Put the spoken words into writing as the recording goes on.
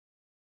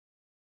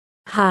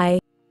Hi.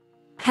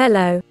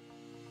 Hello.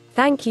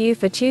 Thank you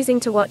for choosing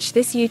to watch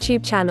this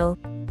YouTube channel.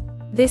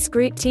 This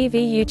GrootTV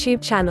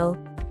YouTube channel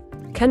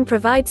can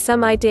provide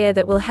some idea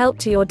that will help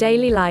to your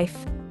daily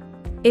life.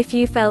 If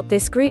you felt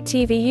this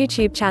GrootTV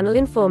YouTube channel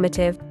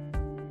informative,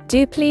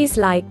 do please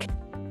like,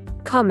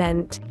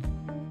 comment,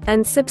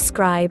 and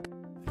subscribe.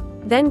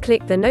 Then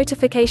click the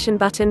notification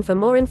button for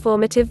more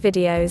informative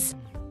videos.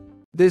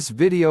 This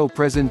video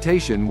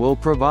presentation will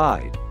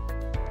provide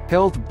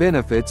health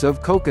benefits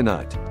of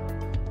coconut.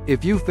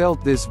 If you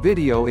felt this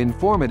video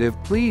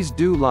informative, please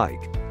do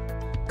like,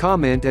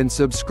 comment and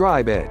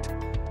subscribe at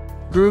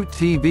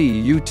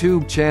GrootTV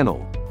YouTube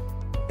channel.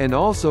 And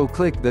also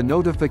click the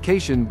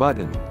notification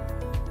button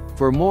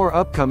for more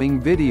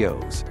upcoming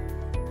videos.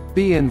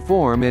 Be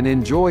informed and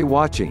enjoy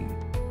watching.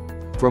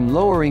 From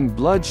lowering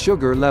blood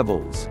sugar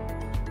levels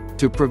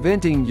to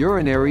preventing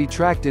urinary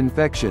tract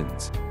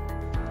infections,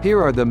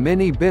 here are the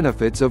many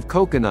benefits of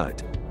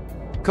coconut.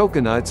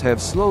 Coconuts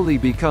have slowly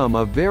become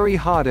a very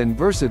hot and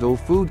versatile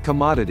food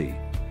commodity.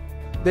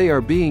 They are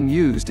being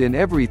used in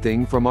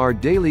everything from our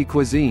daily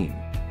cuisine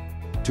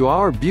to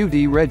our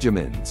beauty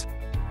regimens.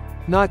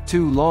 Not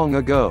too long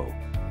ago,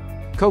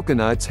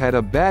 coconuts had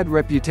a bad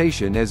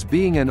reputation as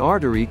being an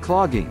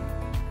artery-clogging,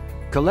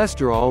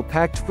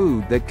 cholesterol-packed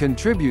food that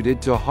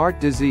contributed to heart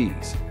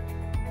disease.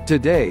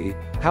 Today,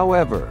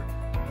 however,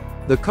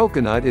 the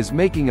coconut is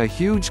making a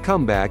huge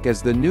comeback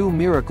as the new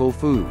miracle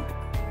food.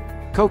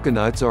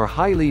 Coconuts are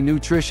highly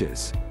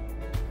nutritious,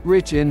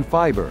 rich in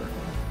fiber,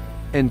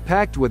 and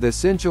packed with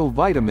essential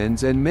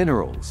vitamins and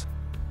minerals.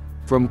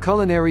 From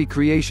culinary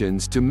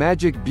creations to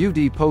magic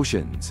beauty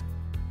potions,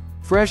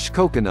 fresh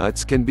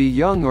coconuts can be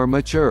young or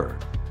mature.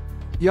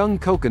 Young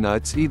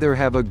coconuts either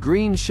have a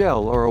green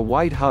shell or a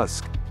white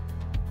husk.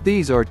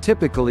 These are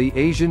typically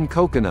Asian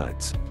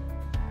coconuts.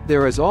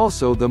 There is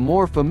also the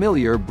more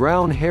familiar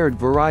brown-haired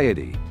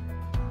variety,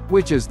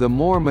 which is the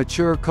more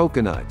mature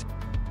coconut.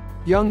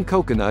 Young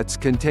coconuts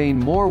contain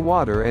more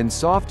water and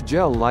soft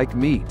gel-like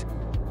meat,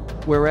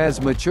 whereas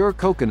mature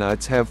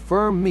coconuts have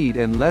firm meat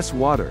and less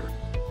water.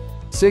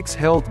 6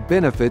 health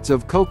benefits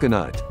of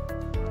coconut.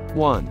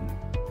 1.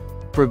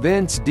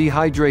 Prevents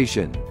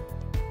dehydration.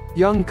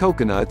 Young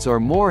coconuts are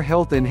more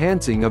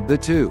health-enhancing of the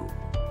two.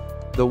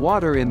 The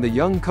water in the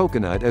young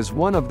coconut is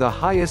one of the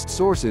highest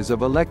sources of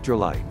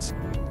electrolytes.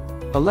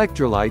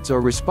 Electrolytes are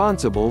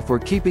responsible for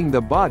keeping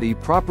the body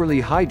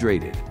properly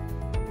hydrated,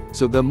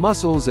 so the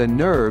muscles and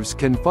nerves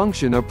can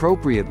function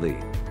appropriately.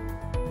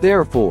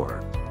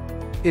 Therefore,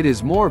 it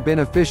is more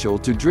beneficial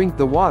to drink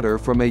the water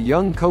from a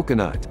young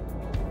coconut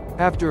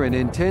after an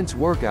intense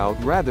workout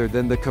rather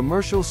than the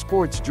commercial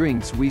sports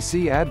drinks we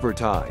see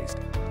advertised.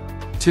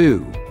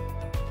 2.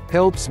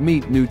 Helps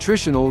meet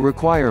nutritional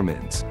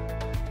requirements.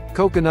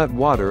 Coconut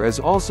water is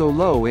also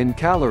low in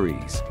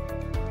calories,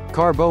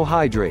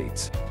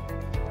 carbohydrates,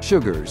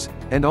 sugars,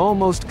 and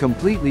almost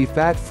completely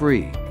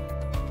fat-free.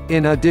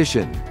 In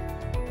addition,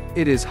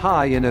 it is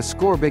high in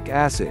ascorbic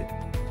acid,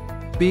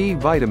 B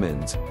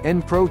vitamins,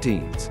 and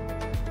proteins.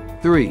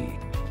 3.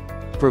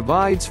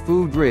 Provides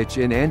food rich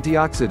in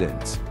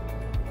antioxidants.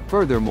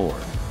 Furthermore,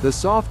 the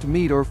soft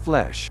meat or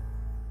flesh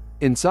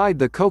inside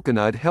the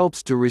coconut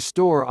helps to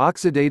restore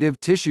oxidative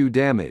tissue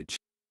damage,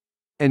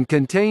 and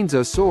contains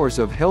a source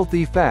of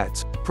healthy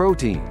fats,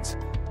 proteins,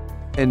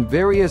 and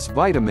various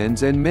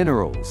vitamins and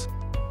minerals.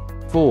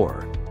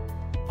 4.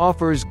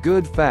 Offers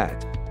good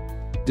fat.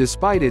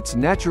 Despite its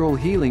natural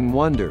healing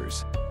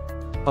wonders,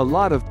 a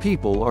lot of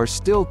people are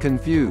still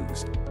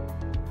confused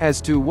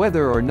as to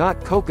whether or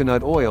not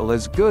coconut oil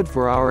is good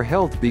for our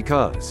health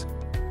because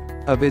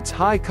of its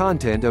high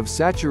content of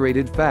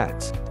saturated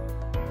fats.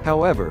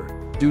 However,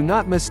 do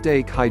not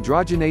mistake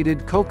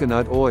hydrogenated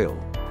coconut oil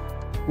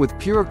with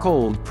pure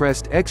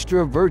cold-pressed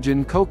extra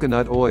virgin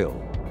coconut oil.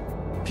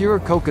 Pure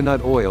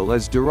coconut oil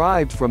is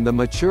derived from the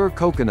mature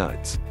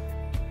coconuts,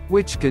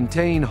 which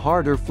contain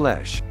harder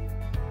flesh.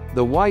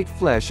 The white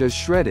flesh is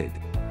shredded,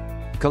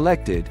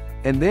 collected,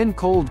 and then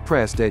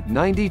cold-pressed at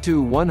 90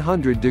 to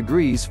 100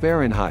 degrees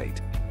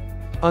Fahrenheit.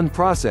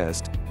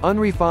 Unprocessed,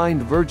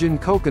 unrefined virgin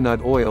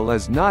coconut oil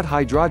is not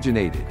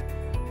hydrogenated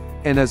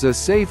and is a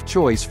safe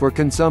choice for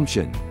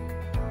consumption.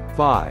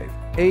 5.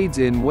 Aids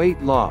in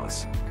weight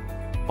loss.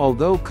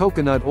 Although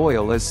coconut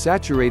oil is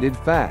saturated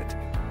fat,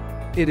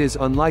 it is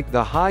unlike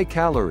the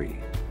high-calorie,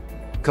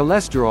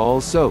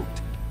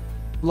 cholesterol-soaked,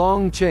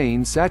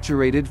 long-chain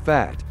saturated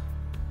fat.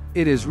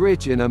 It is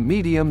rich in a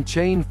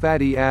medium-chain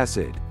fatty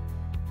acid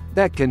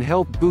that can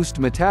help boost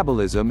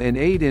metabolism and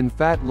aid in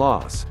fat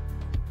loss.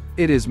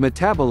 It is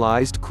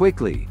metabolized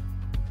quickly,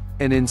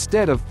 and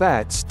instead of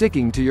fat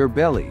sticking to your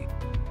belly,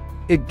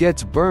 it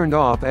gets burned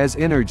off as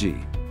energy.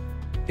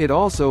 It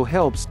also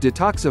helps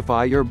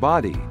detoxify your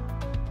body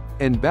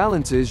and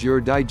balances your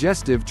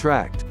digestive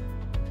tract.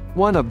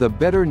 One of the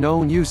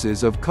better-known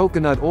uses of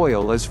coconut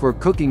oil is for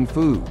cooking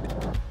food.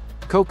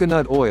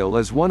 Coconut oil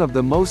is one of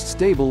the most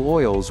stable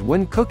oils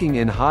when cooking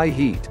in high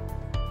heat.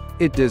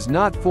 It does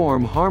not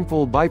form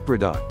harmful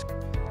byproduct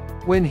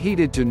when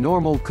heated to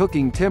normal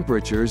cooking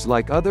temperatures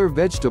like other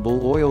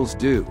vegetable oils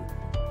do.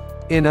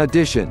 In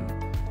addition,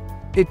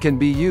 It can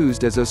be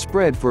used as a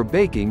spread for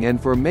baking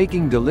and for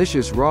making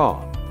delicious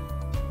raw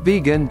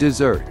vegan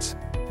desserts.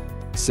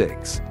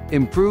 6.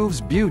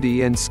 Improves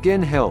beauty and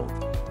skin health.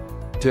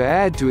 To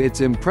add to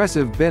its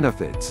impressive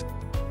benefits,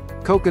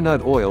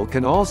 coconut oil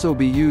can also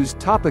be used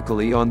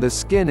topically on the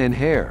skin and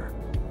hair,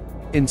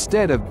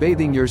 instead of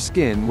bathing your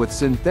skin with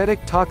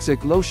synthetic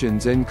toxic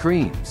lotions and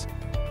creams.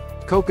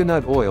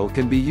 Coconut oil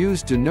can be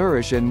used to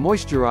nourish and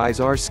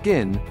moisturize our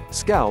skin,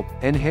 scalp,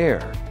 and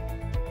hair.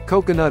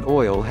 Coconut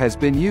oil has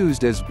been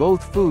used as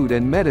both food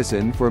and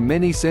medicine for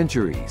many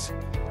centuries.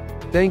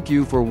 Thank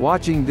you for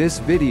watching this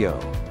video.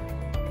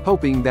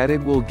 Hoping that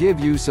it will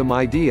give you some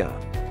idea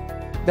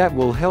that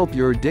will help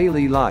your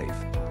daily life.